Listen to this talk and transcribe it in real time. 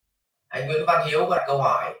Anh Nguyễn Văn Hiếu đặt câu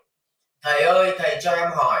hỏi: thầy ơi, thầy cho em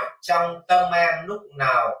hỏi, trong tâm em lúc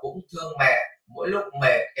nào cũng thương mẹ, mỗi lúc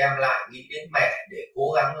mệt em lại nghĩ đến mẹ để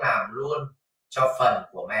cố gắng làm luôn cho phần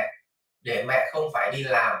của mẹ, để mẹ không phải đi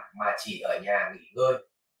làm mà chỉ ở nhà nghỉ ngơi.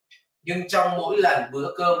 Nhưng trong mỗi lần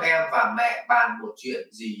bữa cơm em và mẹ bàn một chuyện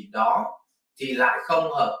gì đó thì lại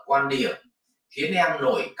không hợp quan điểm, khiến em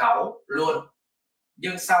nổi cáu luôn.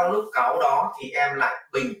 Nhưng sau lúc cáu đó thì em lại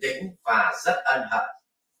bình tĩnh và rất ân hận.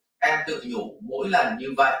 Em tự nhủ mỗi lần như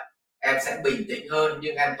vậy em sẽ bình tĩnh hơn,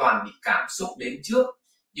 nhưng em toàn bị cảm xúc đến trước.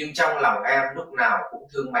 Nhưng trong lòng em lúc nào cũng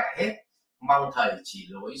thương mẹ hết. Mong thầy chỉ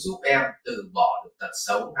lối giúp em từ bỏ được tật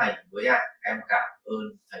xấu này với ạ. Em cảm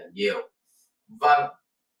ơn thầy nhiều. Vâng,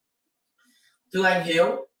 thưa anh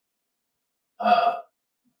Hiếu, ở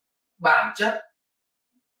bản chất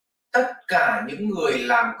tất cả những người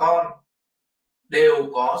làm con đều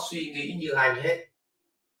có suy nghĩ như anh hết.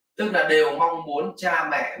 Tức là đều mong muốn cha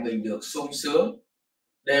mẹ mình được sung sướng,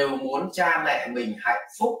 đều muốn cha mẹ mình hạnh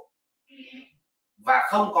phúc, và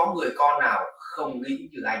không có người con nào không nghĩ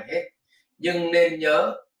như anh hết. Nhưng nên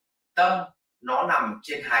nhớ, tâm nó nằm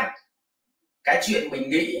trên hành. Cái chuyện mình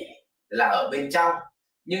nghĩ là ở bên trong,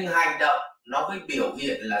 nhưng hành động nó mới biểu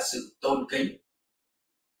hiện là sự tôn kính,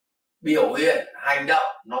 biểu hiện hành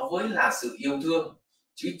động nó với là sự yêu thương.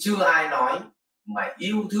 Chứ chưa ai nói mà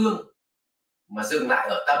yêu thương mà dừng lại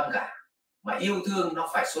ở tâm cả. Mà yêu thương nó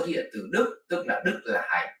phải xuất hiện từ đức, tức là đức là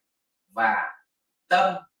hành, và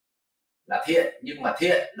tâm là thiện. Nhưng mà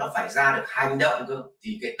thiện nó phải ra được hành động cơ,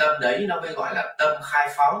 thì cái tâm đấy nó mới gọi là tâm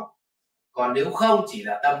khai phóng. Còn nếu không chỉ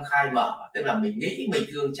là tâm khai mở, tức là mình nghĩ mình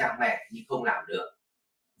thương cha mẹ nhưng không làm được.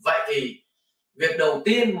 Vậy thì việc đầu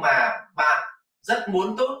tiên mà bạn rất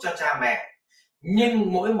muốn tốt cho cha mẹ,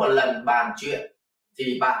 nhưng mỗi một lần bàn chuyện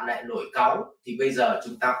thì bạn lại nổi cáu, thì bây giờ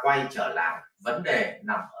chúng ta quay trở lại vấn đề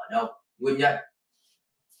nằm ở đâu, nguyên nhân.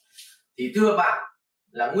 Thì thưa bạn,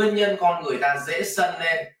 là nguyên nhân con người ta dễ sân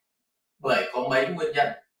lên bởi có mấy nguyên nhân.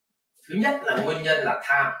 Thứ nhất là nguyên nhân là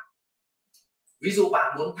tham. Ví dụ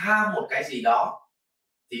bạn muốn tham một cái gì đó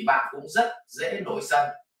thì bạn cũng rất dễ nổi sân.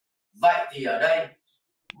 Vậy thì ở đây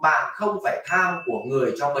bạn không phải tham của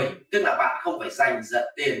người cho mình, tức là bạn không phải giành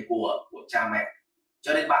giật tiền của cha mẹ,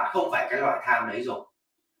 cho nên bạn không phải cái loại tham đấy rồi.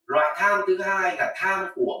 Loại tham thứ hai là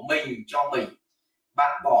tham của mình cho mình.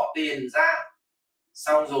 Bạn bỏ tiền ra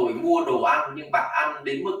xong rồi mua đồ ăn, nhưng bạn ăn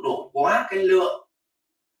đến mức độ quá cái lượng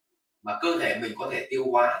mà cơ thể mình có thể tiêu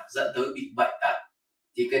hóa, dẫn tới bị bệnh tật,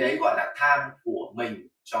 thì cái đấy gọi là tham của mình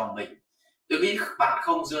cho mình. Tôi nghĩ bạn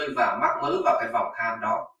không rơi vào mắc mớ vào cái vòng tham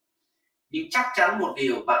đó. Nhưng chắc chắn một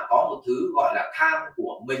điều, bạn có một thứ gọi là tham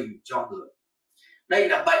của mình cho người. Đây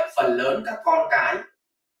là bệnh phần lớn các con cái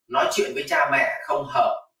nói chuyện với cha mẹ không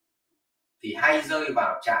hợp thì hay rơi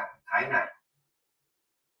vào trạng thái này.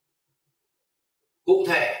 Cụ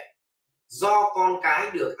thể, do con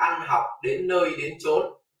cái được ăn học đến nơi đến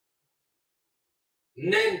chốn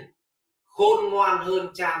nên khôn ngoan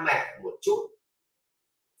hơn cha mẹ một chút,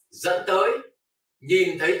 dẫn tới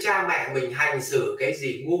nhìn thấy cha mẹ mình hành xử cái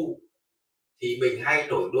gì ngu thì mình hay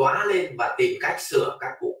nổi đoá lên và tìm cách sửa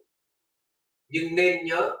các cụ. Nhưng nên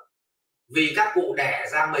nhớ, vì các cụ đẻ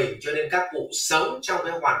ra mình cho nên các cụ sống trong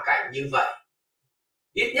cái hoàn cảnh như vậy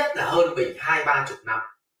ít nhất là hơn mình 20-30 năm.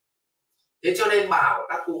 Thế cho nên bảo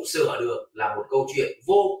các cụ sửa được là một câu chuyện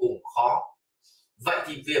vô cùng khó. Vậy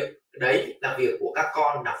thì việc đấy là việc của các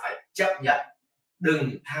con là phải chấp nhận. Đừng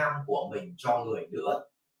tham của mình cho người nữa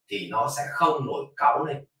thì nó sẽ không nổi cáu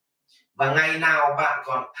lên. Và ngày nào bạn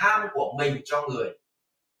còn tham của mình cho người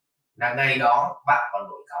là ngày đó bạn còn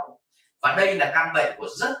nổi cáu. Và đây là căn bệnh của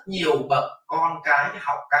rất nhiều bậc con cái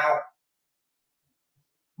học cao.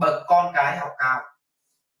 Bậc con cái học cao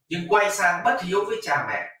nhưng quay sang bất hiếu với cha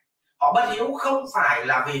mẹ. Họ bất hiếu không phải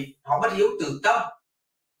là vì họ bất hiếu từ tâm,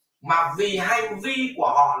 mà vì hành vi của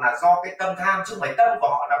họ là do cái tâm tham, chứ không phải tâm của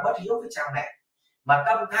họ là bất hiếu với cha mẹ, mà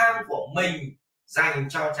tâm tham của mình dành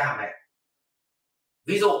cho cha mẹ.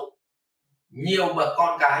 Ví dụ, nhiều bậc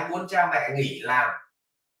con cái muốn cha mẹ nghỉ làm,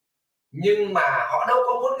 nhưng mà họ đâu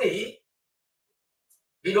có muốn nghỉ.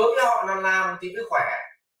 Vì đối với họ là làm thì mới khỏe,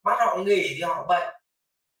 bắt họ nghỉ thì họ bệnh.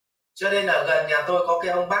 Cho nên là gần nhà tôi có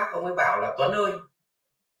cái ông bác, ông ấy bảo là Tuấn ơi,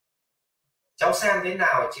 cháu xem thế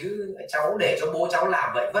nào chứ cháu để cho bố cháu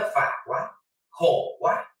làm vậy vất vả quá, khổ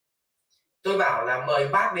quá. Tôi bảo là mời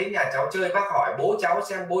bác đến nhà cháu chơi, bác hỏi bố cháu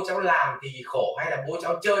xem bố cháu làm thì khổ hay là bố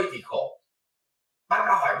cháu chơi thì khổ. Bác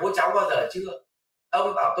đã hỏi bố cháu bao giờ chưa? Ông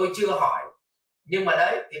ấy bảo tôi chưa hỏi. Nhưng mà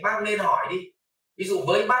đấy thì bác nên hỏi đi. Ví dụ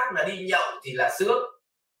với bác là đi nhậu thì là sướng,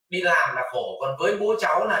 đi làm là khổ. Còn với bố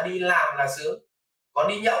cháu là đi làm là sướng, còn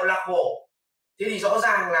đi nhậu là khổ. Thế thì rõ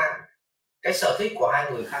ràng là cái sở thích của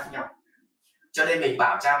hai người khác nhau. cho nên mình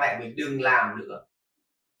bảo cha mẹ mình đừng làm nữa,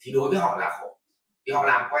 thì đối với họ là khổ, thì họ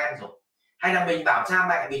làm quen rồi. Hay là mình bảo cha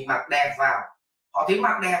mẹ mình mặc đẹp vào, họ thấy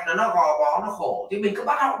mặc đẹp là nó gò bó, nó khổ, thì mình cứ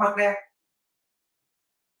bắt họ mặc đẹp.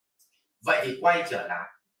 Vậy thì quay trở lại,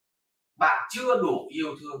 bạn chưa đủ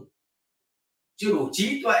yêu thương, chưa đủ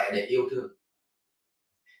trí tuệ để yêu thương.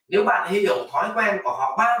 Nếu bạn hiểu thói quen của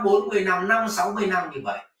họ 30-40 năm, 50-60 năm như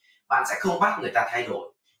vậy, bạn sẽ không bắt người ta thay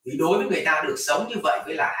đổi. Vì đối với người ta được sống như vậy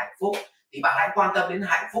mới là hạnh phúc. Thì bạn hãy quan tâm đến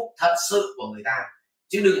hạnh phúc thật sự của người ta,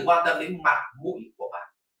 chứ đừng quan tâm đến mặt mũi của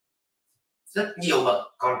bạn. Rất nhiều bậc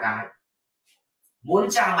con cái muốn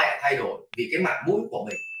cha mẹ thay đổi vì cái mặt mũi của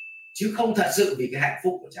mình, chứ không thật sự vì cái hạnh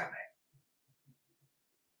phúc của cha mẹ.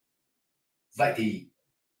 Vậy thì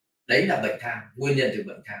đấy là bệnh tham, nguyên nhân từ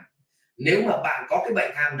bệnh tham. Nếu mà bạn có cái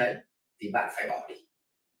bệnh tham đấy thì bạn phải bỏ đi.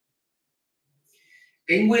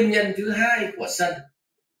 Cái nguyên nhân thứ hai của sân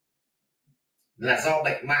là do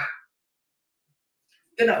bệnh mạn.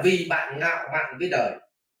 Tức là vì bạn ngạo mạn với đời,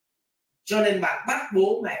 cho nên bạn bắt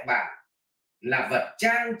bố mẹ bạn là vật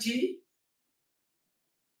trang trí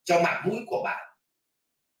cho mặt mũi của bạn.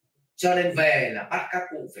 Cho nên về là bắt các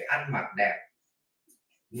cụ phải ăn mặc đẹp,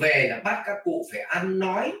 về là bắt các cụ phải ăn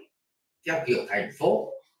nói theo kiểu thành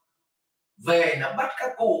phố, về là bắt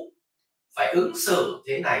các cụ phải ứng xử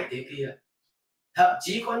thế này thế kia. Thậm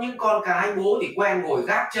chí có những con cái bố thì quen ngồi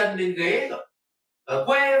gác chân lên ghế rồi, ở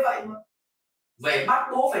quê vậy mà, về bắt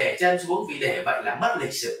bố phải để chân xuống, vì để vậy là mất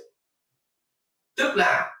lịch sự. Tức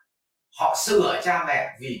là họ sửa cha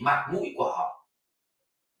mẹ vì mặt mũi của họ,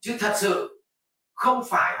 chứ thật sự không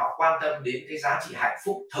phải họ quan tâm đến cái giá trị hạnh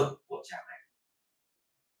phúc thực của cha mẹ.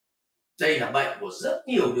 Đây là bệnh của rất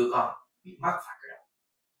nhiều đứa con bị mắc phải cái đó.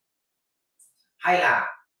 Hay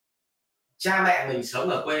là cha mẹ mình sống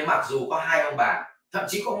ở quê, mặc dù có hai ông bà, thậm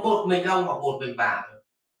chí có một mình ông hoặc một mình bà thôi,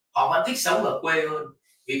 họ vẫn thích sống ở quê hơn,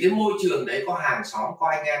 vì cái môi trường đấy có hàng xóm, có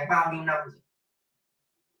anh em bao nhiêu năm rồi.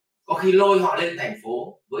 Có khi lôi họ lên thành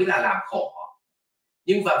phố với là làm khổ họ,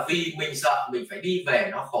 nhưng mà vì mình sợ mình phải đi về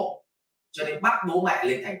nó khổ, cho nên bắt bố mẹ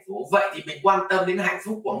lên thành phố. Vậy thì mình quan tâm đến hạnh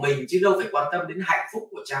phúc của mình, chứ đâu phải quan tâm đến hạnh phúc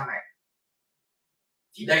của cha mẹ.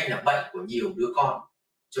 Thì đây là bệnh của nhiều đứa con,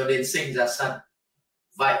 cho nên sinh ra sân.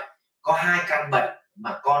 Vậy có hai căn bệnh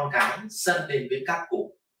mà con cái sân lên với các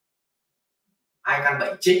cụ, hai căn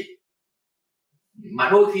bệnh chính mà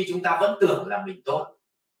đôi khi chúng ta vẫn tưởng là mình tốt,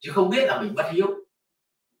 chứ không biết là mình bất hiếu.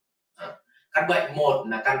 Căn bệnh một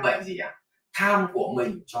là căn bệnh gì ạ? Tham của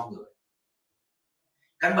mình cho người.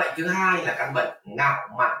 Căn bệnh thứ hai là căn bệnh ngạo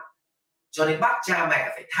mạn, cho nên bắt cha mẹ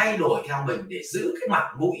phải thay đổi theo mình để giữ cái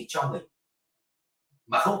mặt mũi cho mình,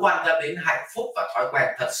 mà không quan tâm đến hạnh phúc và thói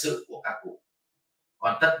quen thật sự của các cụ.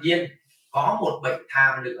 Còn tất nhiên có một bệnh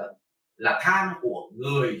tham nữa là tham của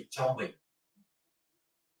người cho mình.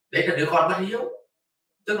 Đấy là đứa con bất hiếu,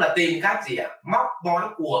 tức là tìm cách gì ạ? Móc bói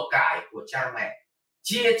của cải của cha mẹ,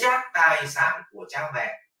 chia chác tài sản của cha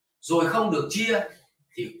mẹ, rồi không được chia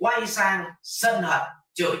thì quay sang sân hận,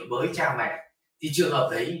 chửi bới cha mẹ. Thì trường hợp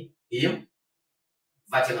đấy hiếm,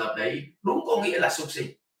 và trường hợp đấy đúng có nghĩa là súc sinh.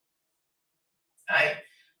 Đấy,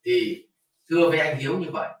 thì thưa với anh Hiếu như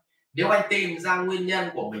vậy, nếu anh tìm ra nguyên nhân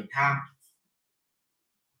của mình tham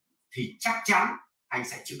thì chắc chắn anh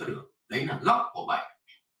sẽ chữa được. Đấy là gốc của bệnh.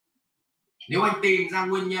 Nếu anh tìm ra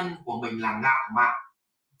nguyên nhân của mình là ngạo mạn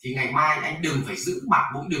thì ngày mai anh đừng phải giữ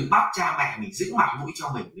mặt mũi, đừng bắt cha mẹ mình giữ mặt mũi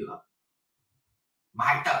cho mình nữa, mà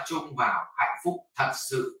hãy tập trung vào hạnh phúc thật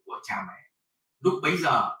sự của cha mẹ. Lúc bấy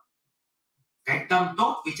giờ cái tâm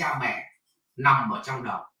tốt với cha mẹ nằm ở trong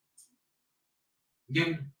đầu,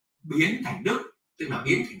 nhưng biến thành đức, tức là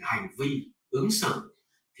biến thành hành vi ứng xử,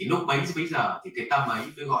 thì lúc bấy giờ thì cái tâm ấy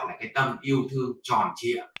mới gọi là cái tâm yêu thương tròn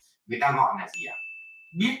trịa. Người ta gọi là gì ạ?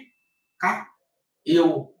 Biết cách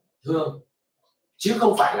yêu thương, chứ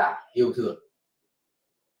không phải là yêu thương.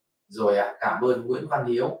 Rồi ạ, cảm ơn Nguyễn Văn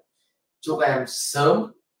Hiếu. Chúc em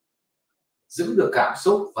sớm giữ được cảm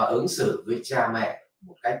xúc và ứng xử với cha mẹ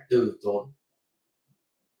một cách từ tốn,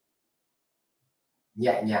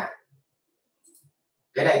 nhẹ nhàng.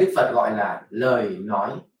 Cái này Đức Phật gọi là lời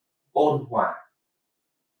nói ôn hòa.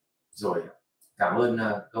 Rồi, cảm ơn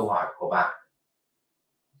câu hỏi của bạn.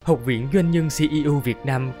 Học viện Doanh nhân CEO Việt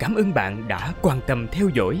Nam cảm ơn bạn đã quan tâm theo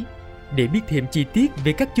dõi. Để biết thêm chi tiết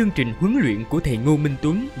về các chương trình huấn luyện của thầy Ngô Minh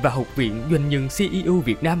Tuấn và Học viện Doanh nhân CEO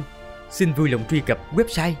Việt Nam, xin vui lòng truy cập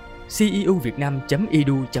website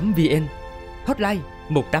ceovietnam.edu.vn, hotline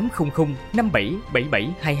 1800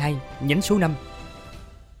 577722 nhánh số 5.